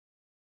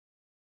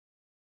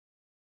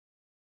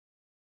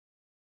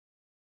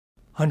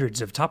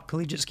Hundreds of top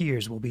collegiate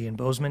skiers will be in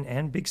Bozeman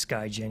and Big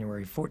Sky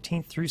January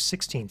 14th through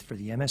 16th for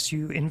the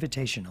MSU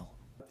Invitational.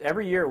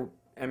 Every year,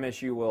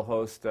 MSU will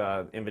host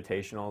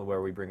Invitational,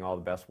 where we bring all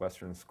the best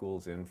Western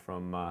schools in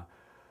from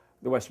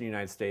the Western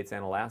United States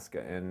and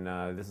Alaska.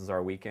 And this is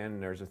our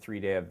weekend. There's a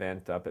 3-day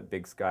event up at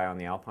Big Sky on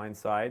the Alpine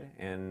side,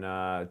 and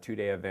a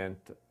 2-day event,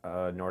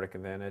 Nordic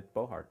event at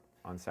Bohart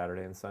on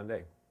Saturday and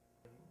Sunday.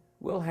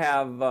 We'll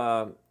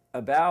have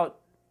about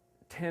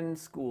 10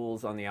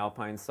 schools on the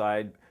Alpine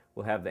side.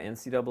 We'll have the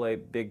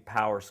NCAA big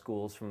power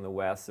schools from the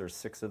West. There's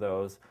 6 of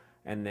those.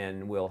 And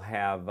then we'll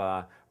have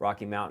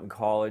Rocky Mountain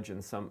College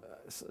and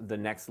the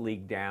next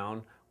league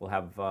down. We'll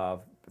have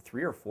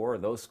 3 or 4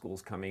 of those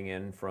schools coming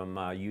in from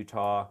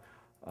Utah,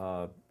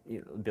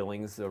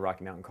 Billings,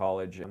 Rocky Mountain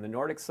College. On the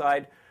Nordic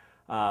side,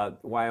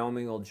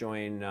 Wyoming will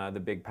join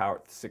the big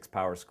 6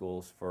 power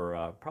schools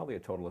for probably a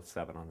total of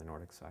 7 on the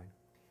Nordic side.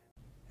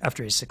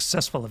 After a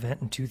successful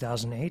event in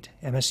 2008,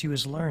 MSU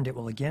has learned it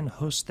will again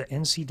host the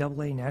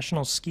NCAA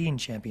National Skiing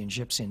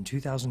Championships in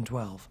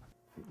 2012.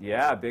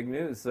 Yeah, big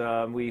news.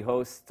 We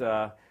host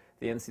the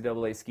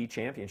NCAA Ski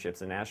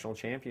Championships, the National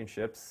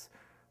Championships,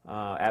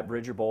 at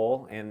Bridger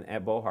Bowl and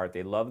at Bohart.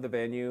 They love the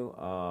venue.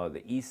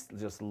 The East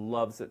just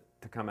loves it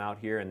to come out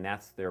here, and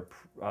that's their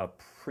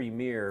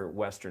premier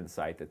Western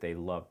site that they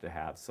love to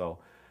have. So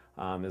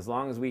as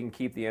long as we can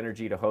keep the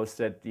energy to host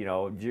it,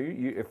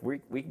 if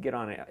we can get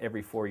on it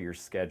every 4-year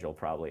schedule,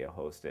 probably to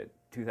host it.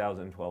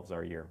 2012 is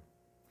our year.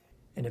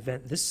 An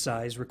event this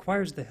size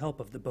requires the help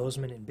of the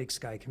Bozeman and Big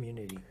Sky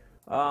community.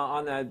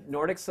 On the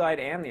Nordic side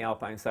and the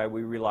Alpine side,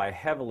 we rely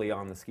heavily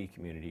on the ski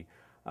community.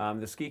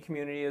 The ski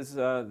community is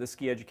the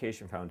Ski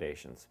Education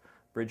Foundations.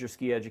 Bridger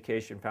Ski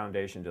Education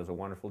Foundation does a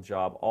wonderful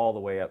job all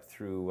the way up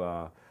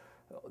through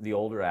the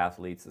older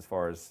athletes as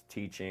far as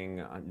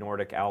teaching,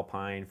 Nordic,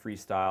 Alpine,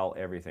 freestyle,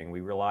 everything. We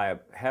rely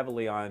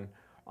heavily on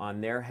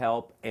their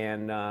help,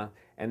 and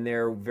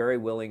they're very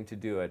willing to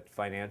do it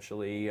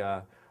financially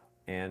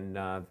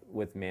and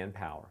with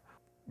manpower.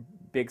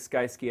 Big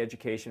Sky Ski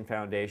Education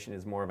Foundation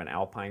is more of an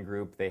Alpine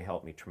group. They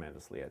help me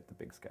tremendously at the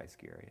Big Sky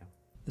Ski Area.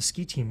 The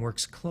ski team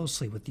works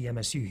closely with the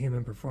MSU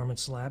Human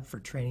Performance Lab for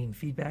training,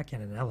 feedback,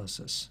 and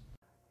analysis.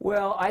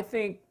 Well, I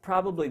think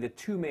probably the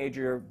 2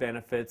 major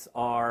benefits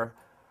are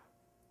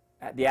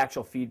the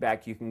actual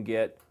feedback you can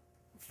get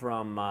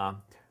from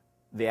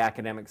the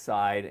academic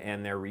side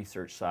and their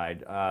research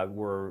side.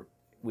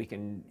 We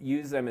can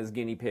use them as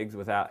guinea pigs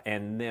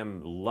and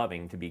them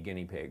loving to be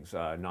guinea pigs,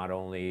 not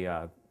only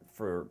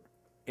for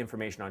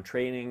information on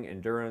training,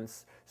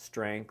 endurance,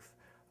 strength.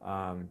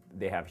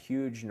 They have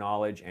huge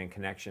knowledge and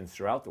connections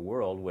throughout the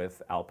world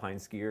with alpine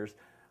skiers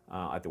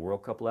at the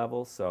World Cup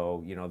level,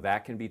 so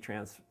that can be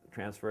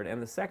transferred.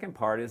 And the second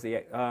part is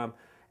the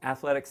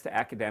athletics to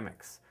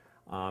academics.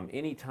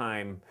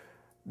 Anytime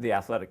the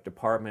athletic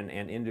department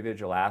and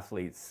individual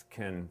athletes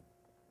can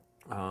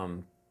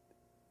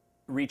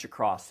reach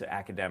across to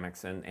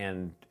academics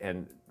and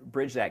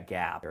bridge that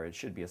gap, it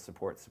should be a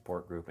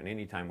support group, and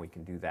anytime we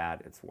can do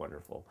that, it's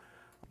wonderful.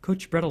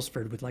 Coach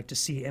Brettlesford would like to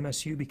see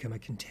MSU become a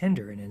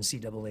contender in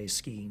NCAA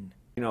skiing.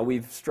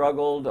 We've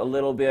struggled a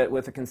little bit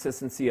with the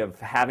consistency of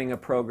having a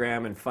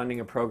program and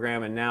funding a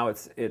program, and now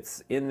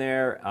it's in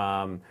there.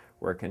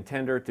 We're a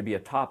contender to be a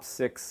top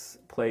 6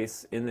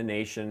 place in the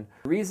nation.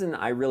 The reason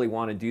I really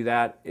want to do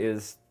that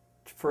is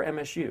for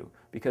MSU,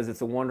 because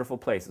it's a wonderful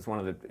place.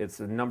 It's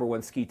the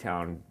 #1 ski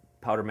town,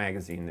 Powder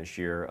Magazine this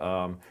year.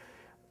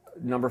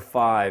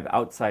 #5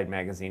 Outside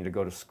Magazine to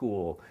go to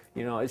school.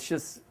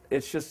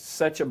 It's just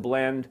such a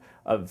blend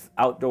of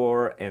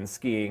outdoor and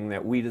skiing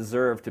that we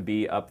deserve to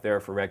be up there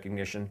for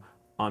recognition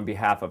on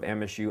behalf of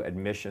MSU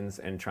admissions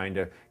and trying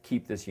to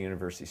keep this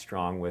university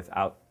strong with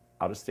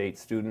out-of-state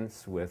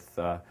students, with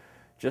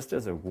just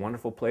as a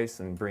wonderful place,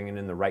 and bringing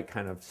in the right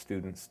kind of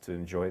students to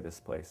enjoy this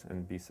place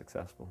and be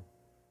successful.